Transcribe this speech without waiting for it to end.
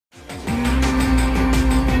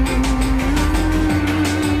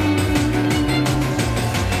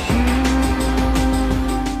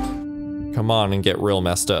come on and get real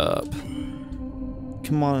messed up.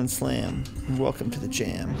 Come on and slam. Welcome to the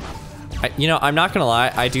jam. You know, I'm not gonna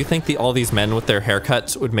lie. I do think all these men with their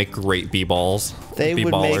haircuts would make great b-balls. They would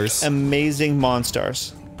b-ballers. make amazing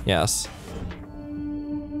monsters. Yes.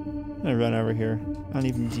 I'm gonna run over here. I don't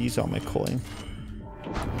even use all my coin.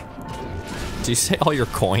 Did you say all your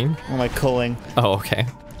coin? All my coin. Oh, okay.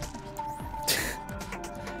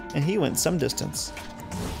 And he went some distance.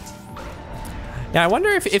 Yeah, I wonder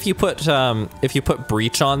if you put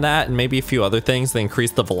breach on that and maybe a few other things that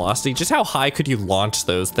increase the velocity. Just how high could you launch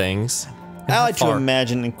those things? I like to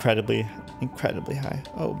imagine incredibly high.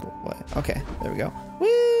 Oh boy. Okay, there we go.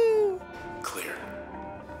 Woo! Clear.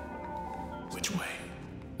 Which way?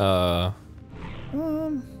 I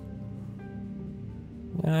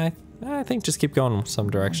think just keep going some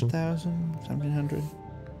direction. 1,000, 1,700.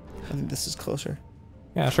 I think this is closer.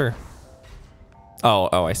 Yeah, sure.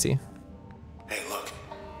 Oh, I see. Hey, look.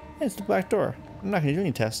 Hey, it's the black door. I'm not gonna do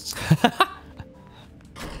any tests.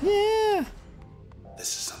 Yeah. This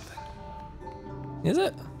is something. Is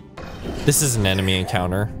it? This is an enemy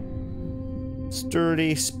encounter.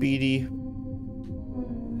 Sturdy, speedy.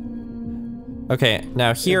 Okay,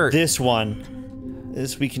 now here. This one.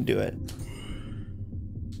 We can do it.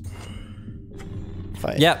 If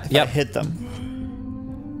I hit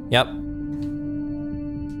them. Yep.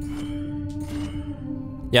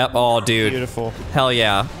 Yep. Oh, dude. Beautiful. Hell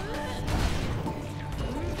yeah.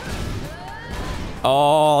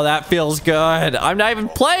 Oh, that feels good. I'm not even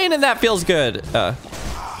playing and that feels good.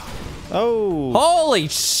 Oh. Holy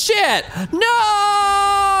shit!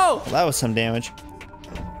 No! That was some damage.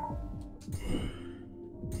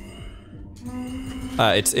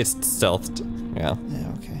 It's stealthed. Yeah.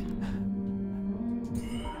 Yeah, okay.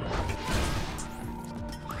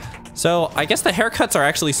 So, I guess the haircuts are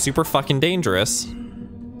actually super fucking dangerous.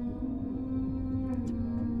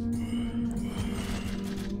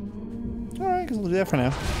 Alright, we'll do that for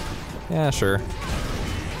now. Yeah, sure.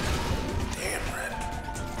 Damn, Red.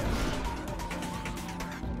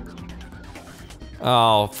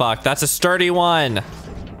 Oh, fuck. That's a sturdy one.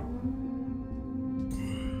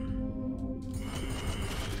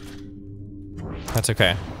 That's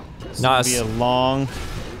okay. It's gonna be a long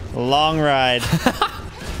ride.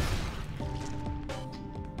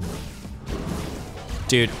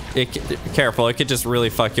 Dude, careful. It could just really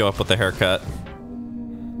fuck you up with the haircut.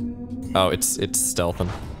 Oh, it's stealthing.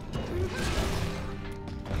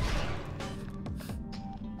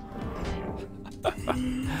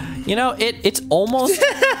 You know, it's almost...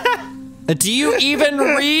 Do you even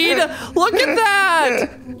read? Look at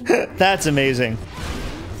that! That's amazing.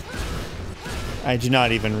 I do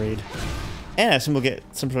not even read. And I assume we'll get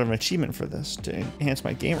some sort of an achievement for this to enhance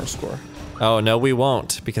my gamer score. Oh, no, we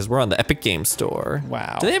won't, because we're on the Epic Games Store.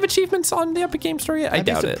 Wow. Do they have achievements on the Epic Games Store yet? I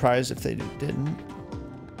doubt it. I'd be surprised if they didn't.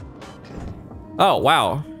 Oh,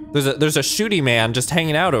 wow. There's a shooty man just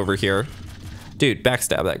hanging out over here. Dude,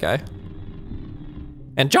 backstab that guy.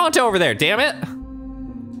 And jaunt over there, damn it!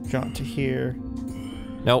 Jaunt to here.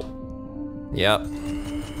 Nope. Yep.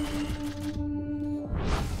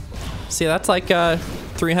 See, that's like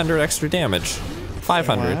 300 extra damage.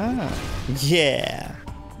 500. Wow. Yeah.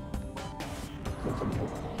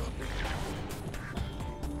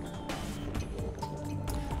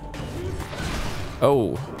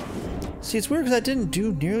 Oh. See, it's weird because that didn't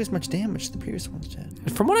do nearly as much damage as the previous ones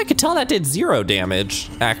did. From what I could tell, that did 0 damage,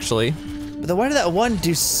 actually. But then why did that one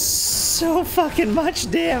do so fucking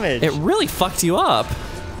much damage? It really fucked you up.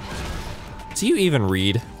 Do you even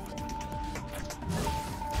read?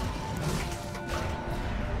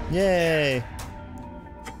 Yay.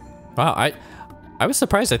 Wow, I was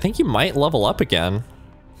surprised. I think you might level up again.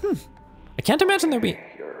 I can't imagine there be...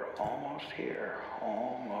 You're almost here.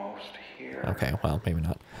 Almost here. Okay, well, maybe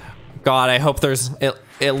not. God, I hope there's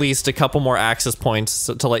at least a couple more access points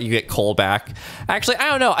to let you get Cole back. Actually, I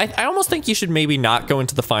don't know. I almost think you should maybe not go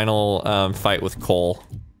into the final fight with Cole.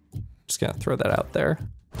 Just gonna throw that out there.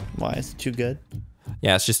 Why? Is it too good?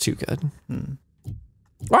 Yeah, it's just too good.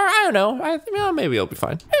 Or I don't know. Well, maybe it'll be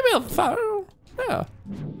fine. Maybe it'll be fine. Yeah.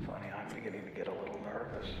 Funny, I'm beginning to get a little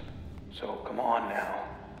nervous. So come on now.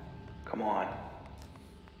 Come on.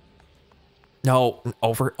 No,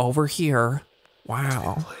 over here.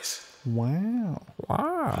 Wow. Place. Wow.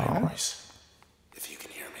 Wow. Voice. If you can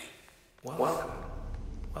hear me. Welcome.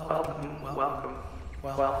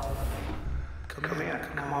 Come in.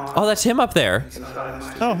 Come on. Oh, that's him up there.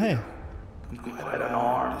 Oh, hey. I'm quite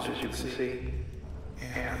unarmed, as you can see.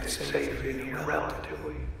 And it's safe in here,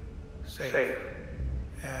 relatively. Safe.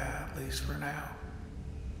 Yeah, at least for now.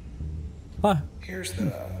 Huh. Here's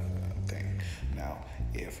the thing. Now,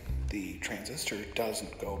 If the transistor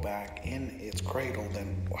doesn't go back in its cradle,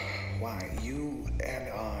 then why, you and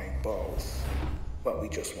I both, but we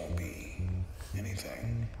just won't be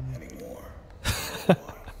anything anymore.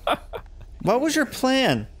 What was your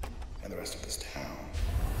plan? And the rest of this town.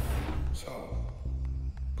 So,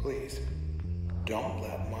 please, don't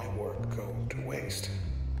let my work go to waste.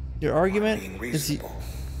 Your argument Being is reasonable.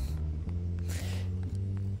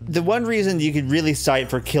 the one reason you could really cite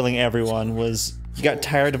for killing everyone was you got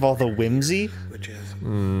tired of all the whimsy. Which is,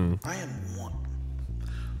 I am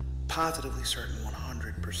positively certain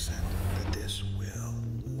 100% that this will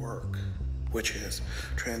work. Which is,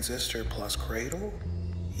 transistor plus cradle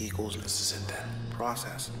equals, this is it then,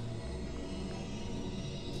 process.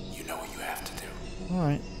 You know what you have to do. All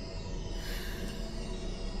right.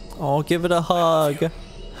 Oh, give it a hug.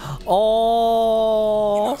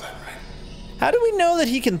 Oh. That right? How do we know that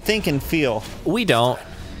he can think and feel? We don't.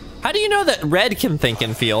 How do you know that Red can think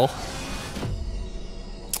and feel?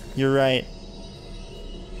 You're right.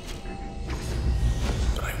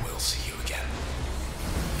 But I will see you again.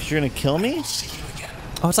 You're gonna kill me? See you again.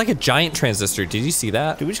 Oh, it's like a giant transistor. Did you see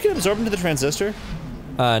that? Did we just get absorbed into the transistor?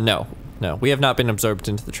 No. No, we have not been absorbed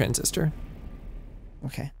into the transistor.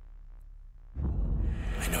 Okay.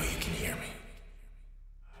 I know you can hear me.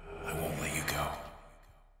 I won't let you go.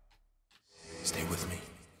 Stay with me.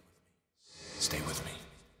 Stay with me.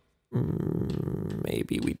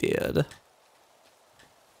 Maybe we did.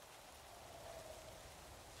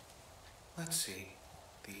 Let's see.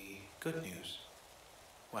 The good news.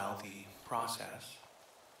 Well, the process.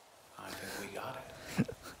 I think we got it.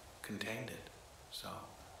 Contained it. So,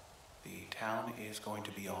 the town is going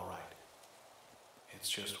to be all right. It's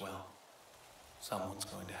just, well, someone's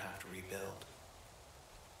going to have to rebuild.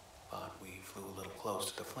 But we flew a little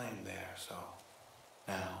close to the flame there, so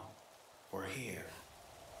now we're here,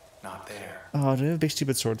 not there. Oh, do we have a big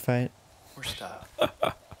stupid sword fight? We're stuck.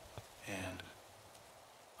 And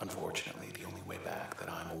unfortunately, the only way back that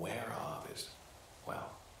I'm aware of is, well,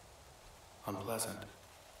 unpleasant.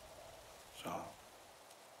 So,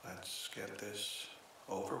 let's get this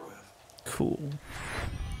over with. Cool.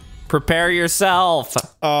 Prepare yourself.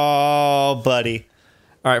 Oh, buddy.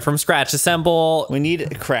 All right, from scratch, assemble. We need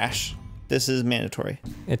a crash. This is mandatory.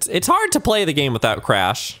 It's hard to play the game without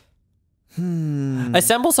crash.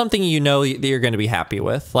 Assemble something you know that you're going to be happy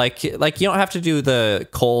with. Like you don't have to do the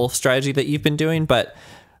coal strategy that you've been doing, but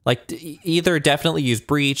like either definitely use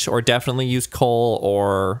breach or definitely use coal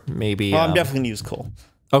or maybe. Well, I'm definitely gonna use coal.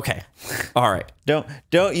 Okay. All right.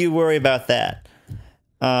 Don't you worry about that.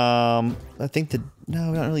 I think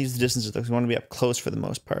no, we don't really use the distances though, because we want to be up close for the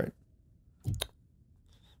most part.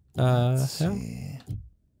 Yeah.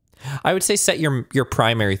 I would say set your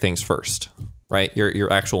primary things first, right?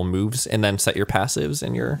 Your actual moves, and then set your passives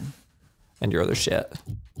and your other shit.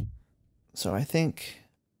 So I think,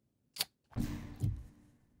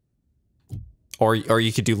 or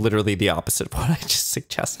you could do literally the opposite of what I just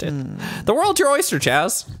suggested. The world's your oyster,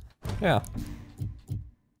 Chaz. Yeah.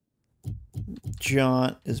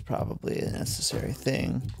 jaunt is probably a necessary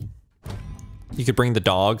thing. You could bring the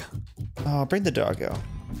dog. Oh, bring the doggo.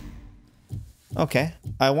 Okay.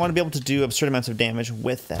 I want to be able to do absurd amounts of damage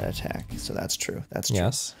with that attack. So that's true. That's true.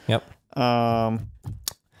 Yes. Yep. Um,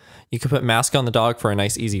 You could put mask on the dog for a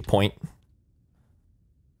nice easy point.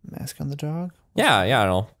 mask on the dog? Yeah, yeah,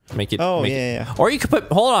 it'll make it. Oh, make yeah, it. yeah. Or you could put,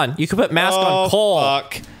 hold on, you could put mask on Cole.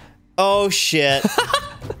 Fuck. Oh, shit.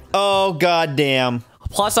 Oh, goddamn.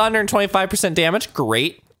 Plus 125% damage.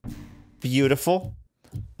 Great. Beautiful.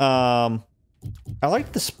 I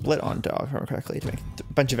like the split on dog, if I remember correctly, to make a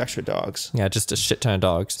bunch of extra dogs. Yeah, just a shit ton of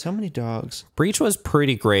dogs. So many dogs. Breach was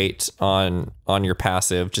pretty great on your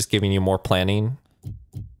passive, just giving you more planning.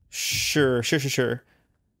 Sure.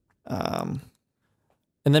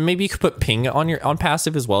 And then maybe you could put ping on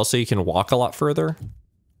passive as well, so you can walk a lot further.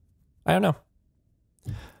 I don't know.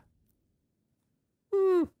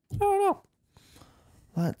 I don't know.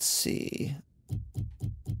 Let's see.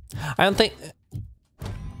 I don't think.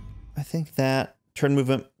 I think that turn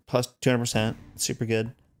movement plus 200%. Super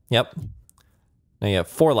good. Yep. Now you have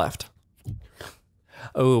 4 left.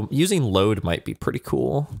 Oh, using load might be pretty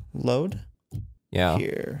cool. Load. Yeah.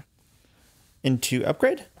 Here. Into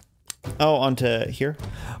upgrade? Oh, onto here.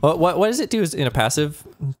 What does it do in a passive?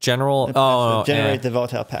 General. Generate the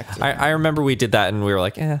volatile package. I remember we did that and we were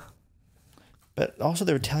like, eh. But also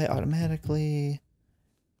they retaliate automatically.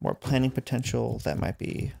 More planning potential. That might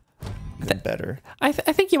be even better. I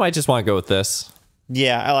think you might just want to go with this.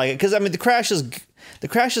 Yeah, I like it because I mean the crash is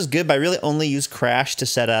good, but I really only use crash to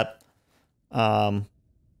set up Cole.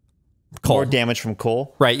 more damage from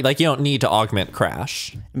Cole. Right, like you don't need to augment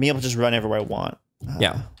crash. And being able to just run everywhere I want.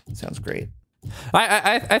 Yeah. Sounds great.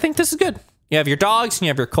 I think this is good. You have your dogs and you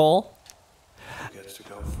have your coal. Who gets to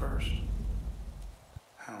go first?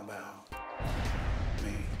 How about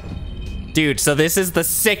me? Dude, so this is the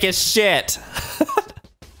sickest shit.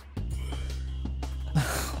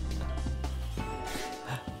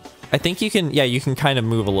 I think you can, yeah, you can kind of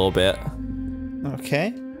move a little bit.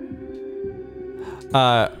 Okay.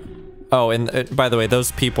 Oh, and by the way,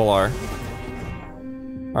 those people are,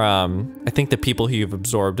 I think the people who you've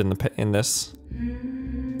absorbed in this.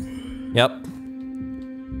 Yep.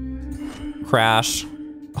 Crash.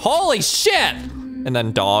 Holy shit! And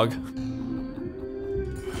then dog.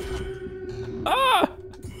 Ah!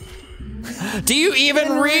 Do you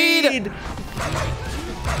even read?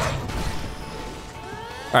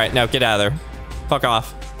 All right, now get out of there. Fuck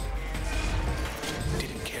off.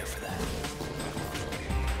 Didn't care for that.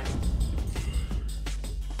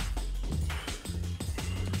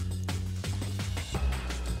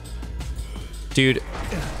 Dude,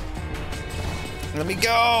 Let me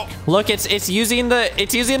go. look, it's using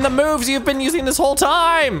the moves you've been using this whole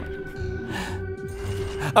time.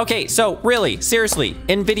 Okay, so really, seriously,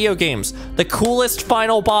 in video games, the coolest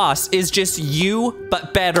final boss is just you,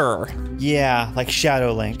 but better. Yeah, like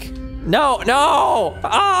Shadow Link. No, no!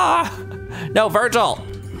 Ah! No, Virgil!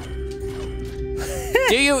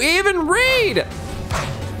 Do you even read?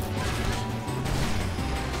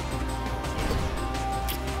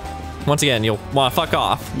 Once again, you'll want to fuck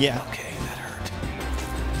off. Yeah. Okay, that hurt.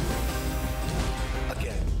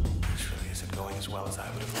 Again, this really isn't going as well as I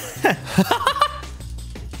would have liked.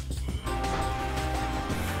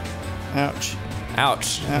 Ouch.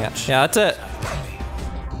 Ouch. Ouch. Yeah, that's it.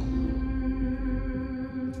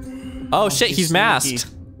 Oh shit, he's sneaky. masked.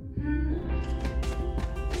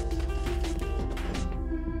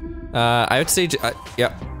 I would say,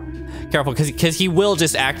 yeah. Careful, because he will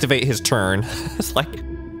just activate his turn. It's like,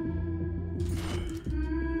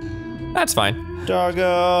 that's fine.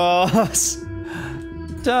 Doggos.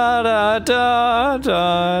 Da da da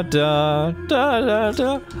da da da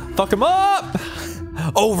da. Fuck him up.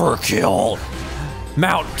 Overkill.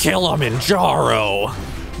 Mount Kilimanjaro.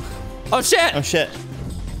 Oh shit. Oh shit.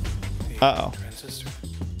 Uh-oh. Transistor.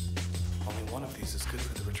 Only one of these is good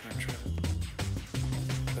for the return trip.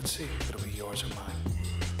 Let's see if it'll be yours or mine.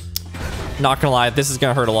 Not gonna lie, this is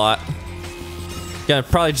gonna hurt a lot. Gonna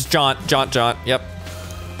probably just jaunt. Yep.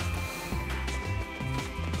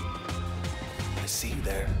 I see you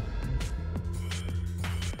there.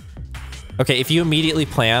 Okay, if you immediately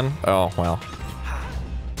plan. Oh, well.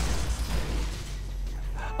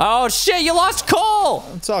 Oh shit, you lost coal!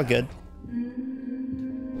 It's all good.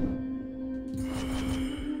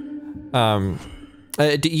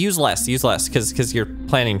 Use less, because your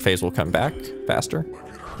planning phase will come back faster.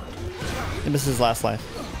 And this is his last life.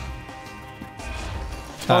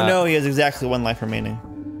 Oh no, he has exactly 1 life remaining.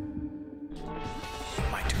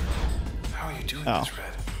 My turn. How are you doing Oh. this,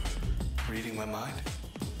 Red? Reading my mind?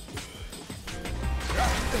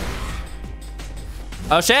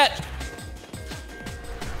 Oh shit!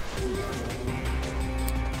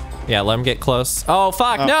 Yeah, let him get close. Oh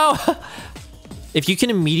fuck, no! If you can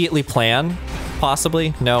immediately plan,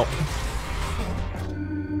 possibly, no.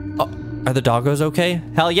 Oh, are the doggos okay?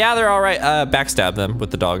 Hell yeah, they're all right. Backstab them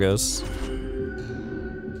with the doggos.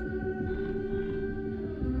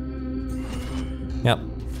 Yep.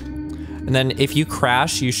 And then if you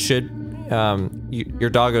crash, you should, your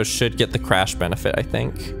doggos should get the crash benefit, I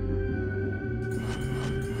think.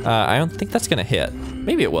 I don't think that's gonna hit.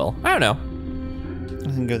 Maybe it will. I don't know.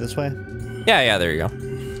 I can go this way. Yeah, there you go.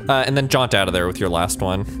 And then jaunt out of there with your last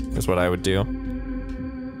one, is what I would do.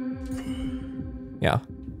 Yeah.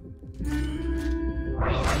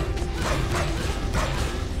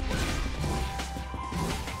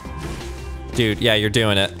 Dude, yeah, you're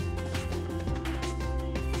doing it.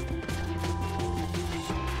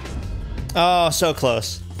 Oh, so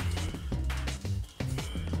close.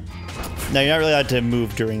 No, you're not really allowed to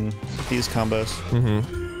move during these combos.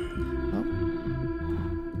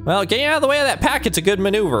 Well, getting out of the way of that packet's a good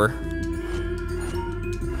maneuver.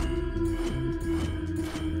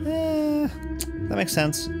 That makes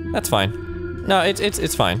sense. That's fine. No,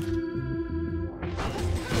 it's fine.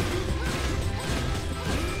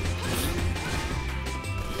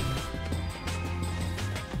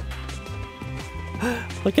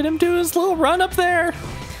 Look at him do his little run up there.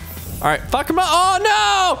 All right, fuck him up. Oh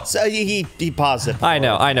no! So he paused it. I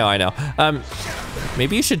know.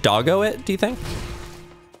 Maybe you should doggo it, do you think?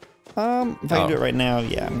 If I can do it right now,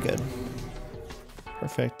 yeah, I'm good.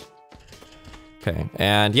 Perfect. Okay,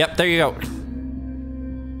 and yep, there you go.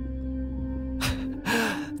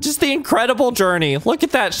 Just the incredible journey. Look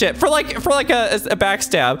at that shit. For like a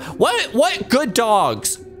backstab. What good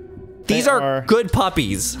dogs? These are good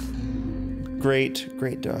puppies. Great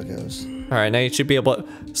doggos. All right, now you should be able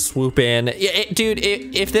to swoop in. Dude,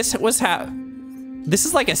 if this was this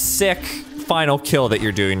is like a sick final kill that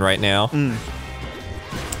you're doing right now.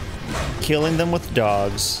 Killing them with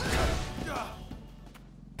dogs.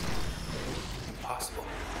 Impossible.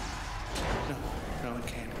 No, it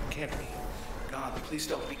can't be. God, please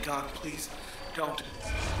don't be. God, please don't.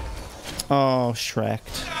 Oh, Shrek.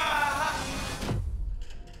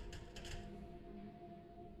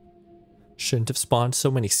 Shouldn't have spawned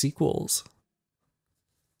so many sequels.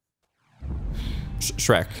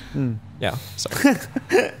 Shrek. Yeah, sorry.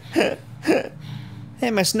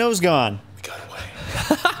 Hey, my snow's gone. We got away.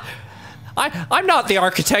 I'm not the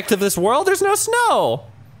architect of this world. There's no snow.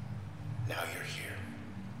 Now you're here.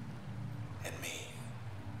 And me.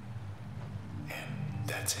 And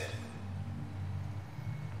that's it.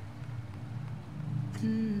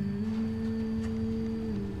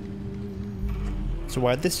 So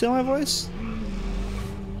why'd they steal my voice?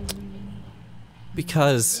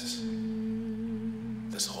 Because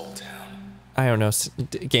This whole town. I don't know,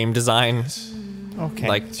 game design. Okay.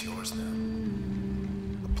 Like, It's yours now.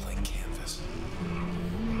 A blank canvas.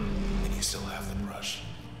 And you still have the brush.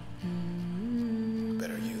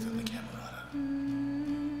 Better you than the Camerata.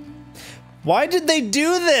 why did they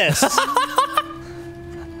do this?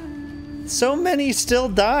 So many still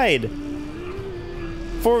died.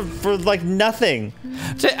 For like nothing.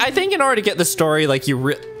 I think in order to get the story, like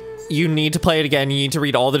you need to play it again. You need to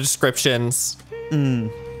read all the descriptions.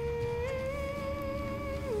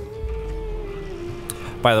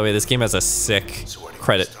 By the way, this game has a sick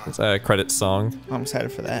credit song. I'm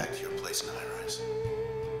excited for that. Back to your place in High-Rise.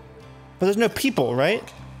 But there's no people, right?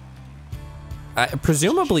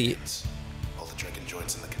 Presumably All the drinking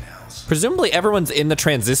joints in the canals. Presumably everyone's in the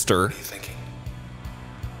transistor. What are you thinking?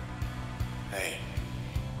 Hey.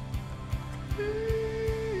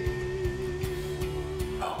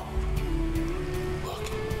 Oh. Look.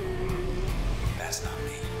 That's not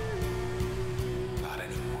me. Not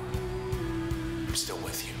anymore. I'm still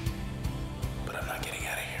with you. But I'm not getting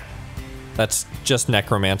out of here. That's just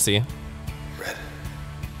necromancy. Red.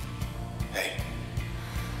 Hey.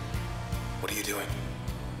 What are you doing?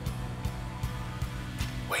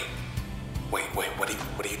 Wait.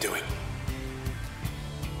 What are you doing?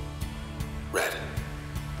 Red.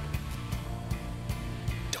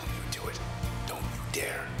 Don't you do it. Don't you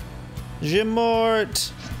dare.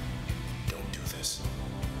 Jimort. Don't do this.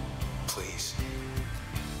 Please.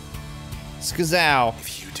 Skazow.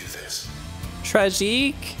 If you do this,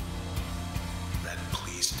 Tragique. Red,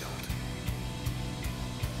 please don't.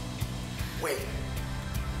 Wait.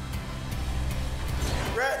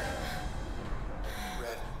 Red.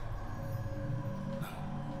 Red. No,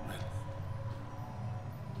 Red.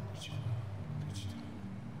 Did you do?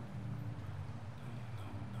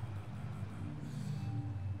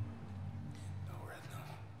 No, Red,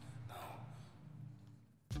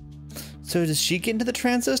 no. So does she get into the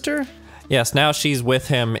transistor? Yes, now she's with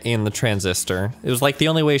him in the transistor. It was like the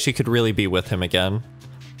only way she could really be with him again.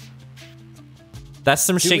 That's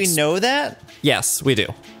some Do we Shakespeare. know that? Yes, we do.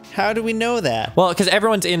 How do we know that? Well, because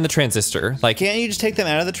everyone's in the transistor. Like, Can't you just take them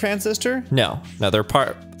out of the transistor? no, they're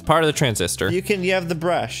part of the transistor. You have the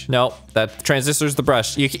brush. No, that transistor's the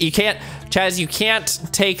brush. You can't, Chaz, you can't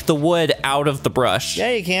take the wood out of the brush.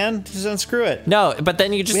 Yeah, you can. Just unscrew it. No, but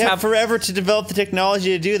then you just We have have forever to develop the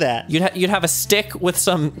technology to do that. you'd have a stick with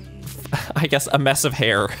some, I guess, a mess of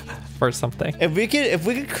hair or something. If we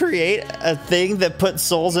could create a thing that puts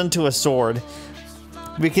souls into a sword,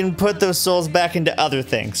 we can put those souls back into other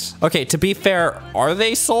things. Okay, to be fair, are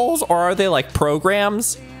they souls or are they like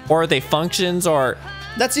programs or are they functions or?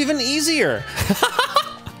 That's even easier.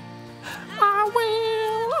 I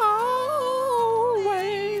will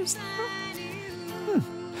always.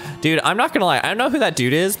 Dude, I'm not gonna lie. I don't know who that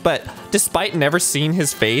dude is, but despite never seeing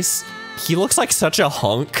his face, he looks like such a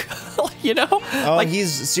hunk. You know? Oh, Like,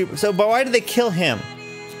 he's super. So, but why did they kill him?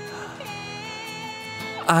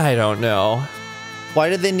 I don't know. Why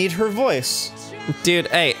did they need her voice? Dude,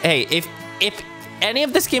 hey, if any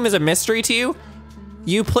of this game is a mystery to you,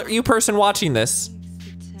 you person watching this,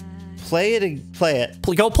 Play it.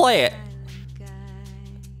 go play it.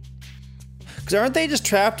 Because aren't they just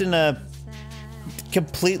trapped in a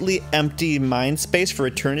completely empty mind space for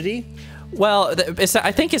eternity? Well,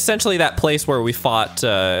 I think essentially that place where we fought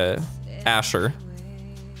Asher,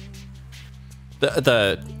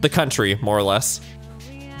 the country, more or less.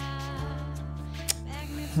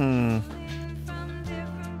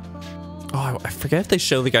 Oh, I forget if they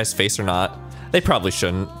show the guy's face or not. They probably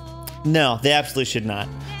shouldn't. No, they absolutely should not.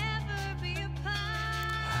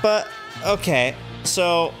 But, okay,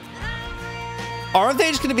 so aren't they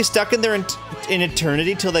just going to be stuck in there in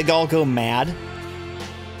eternity till they all go mad?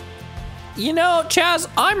 You know, Chaz,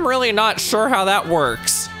 I'm really not sure how that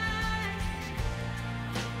works.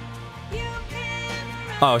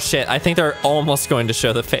 Oh shit, I think they're almost going to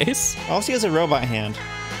show the face. All he has a robot hand.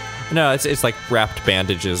 No, it's like wrapped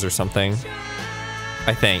bandages or something.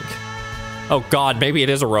 I think. Oh god, maybe it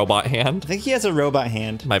is a robot hand. I think he has a robot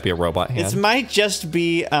hand. Might be a robot hand. It might just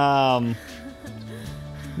be, not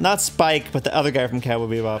Spike, but the other guy from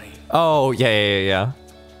Cowboy Bebop. Oh, yeah.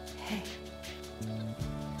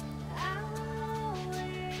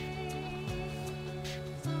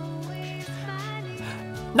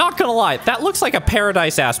 Not gonna lie, that looks like a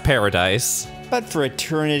paradise-ass paradise. But for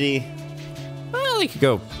eternity. Well, they could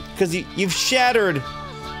go. Because you've shattered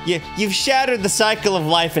the cycle of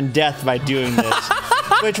life and death by doing this.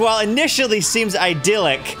 Which, while initially seems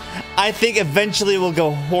idyllic, I think eventually will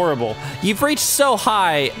go horrible. You've reached so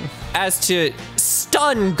high as to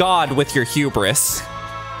stun God with your hubris.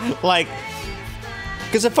 Like,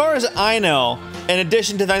 because as far as I know, in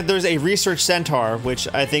addition to that, there's a research centaur, which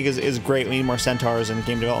I think is great. We need more centaurs in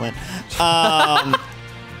game development. A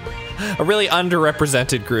really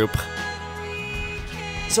underrepresented group.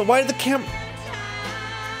 So why did the camp...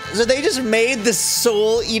 So they just made this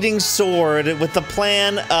soul-eating sword with the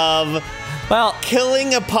plan of, well,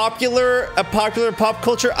 killing a popular pop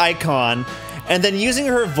culture icon, and then using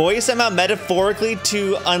her voice somehow metaphorically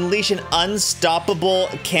to unleash an unstoppable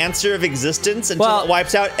cancer of existence until it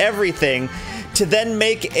wipes out everything, to then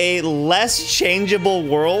make a less changeable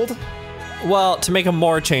world. Well, to make a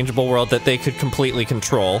more changeable world that they could completely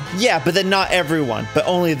control. Yeah, but then not everyone, but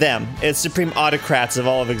only them. It's supreme autocrats of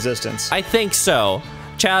all of existence. I think so.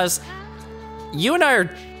 Chaz, you and I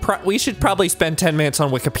we should probably spend 10 minutes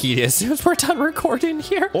on Wikipedia as soon as we're done recording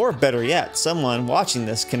here. Or better yet, someone watching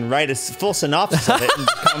this can write a full synopsis of it in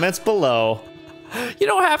the comments below. You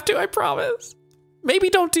don't have to, I promise. Maybe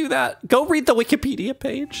don't do that. Go read the Wikipedia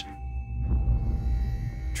page.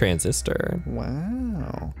 Transistor.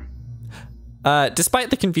 Wow.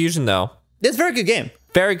 Despite the confusion, though. It's a very good game.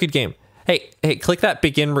 Very good game. Hey, click that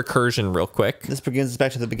begin recursion real quick. This begins us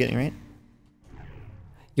back to the beginning, right?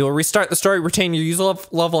 You'll restart the story, retain your user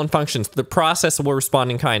level and functions. The process will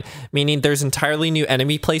respond in kind, meaning there's entirely new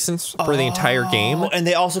enemy placements for the entire game. And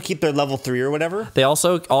they also keep their level 3 or whatever? They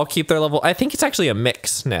also all keep their level. I think it's actually a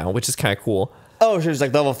mix now, which is kind of cool. Oh, sure, it's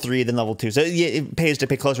like level 3, then level 2. So yeah, it pays to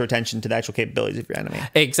pay closer attention to the actual capabilities of your enemy.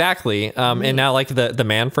 Exactly. And now, like, the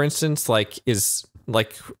man, for instance, like, is...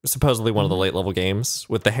 like supposedly one of the late level games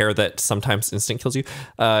with the hair that sometimes instant kills you,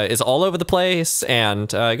 is all over the place. And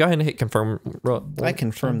go ahead and hit confirm. I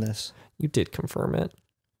confirm this. You did confirm it.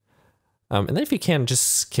 And then if you can, just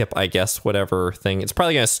skip, I guess, whatever thing. It's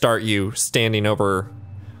probably going to start you standing over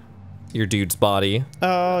your dude's body.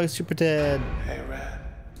 Oh, he's super dead. Hey, Red.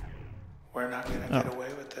 We're not gonna get away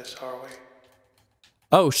with this, are we?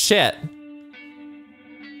 Oh, shit.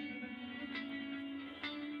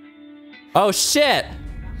 Oh shit!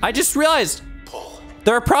 I just realized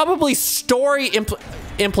there are probably story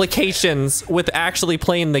implications with actually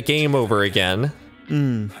playing the game over again.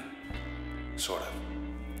 Sort of.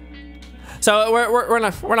 So we're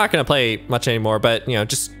not gonna play much anymore, but you know,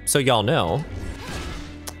 just so y'all know,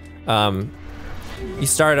 you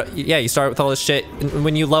start with all this shit. And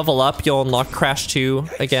when you level up, you'll unlock Crash 2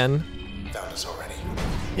 again. Found us already.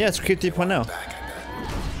 Yeah, it's Creep 3.0. Back,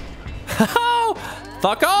 I bet. Oh,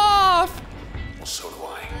 fuck off! Well, so do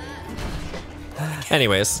I.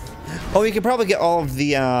 Anyways. Oh, you could probably get all of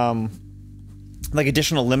the like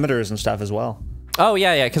additional limiters and stuff as well. Oh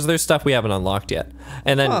yeah, because there's stuff we haven't unlocked yet,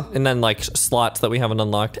 and then like slots that we haven't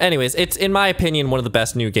unlocked. Anyways, it's in my opinion one of the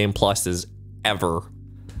best new game pluses ever.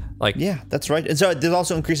 Like, yeah, that's right. And so there's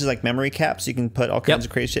also increases like memory caps. You can put all kinds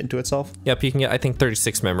of crazy shit into itself. Yep, you can get I think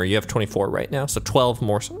 36 memory. You have 24 right now, so 12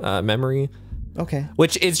 more memory. Okay.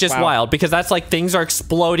 Which is just wild because that's like things are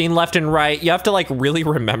exploding left and right. You have to like really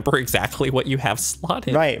remember exactly what you have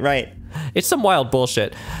slotted. Right. It's some wild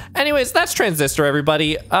bullshit. Anyways, that's Transistor,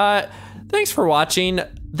 everybody. Thanks for watching.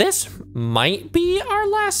 This might be our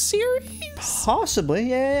last series. Possibly,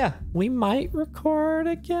 yeah. We might record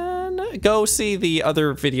again. Go see the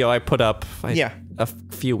other video I put up a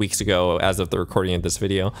few weeks ago as of the recording of this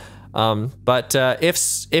video. But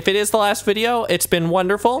if it is the last video, it's been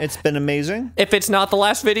wonderful. It's been amazing. If it's not the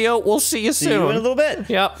last video, we'll see you soon. See you in a little bit.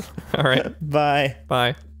 Yep. All right. Bye.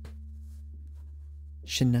 Bye.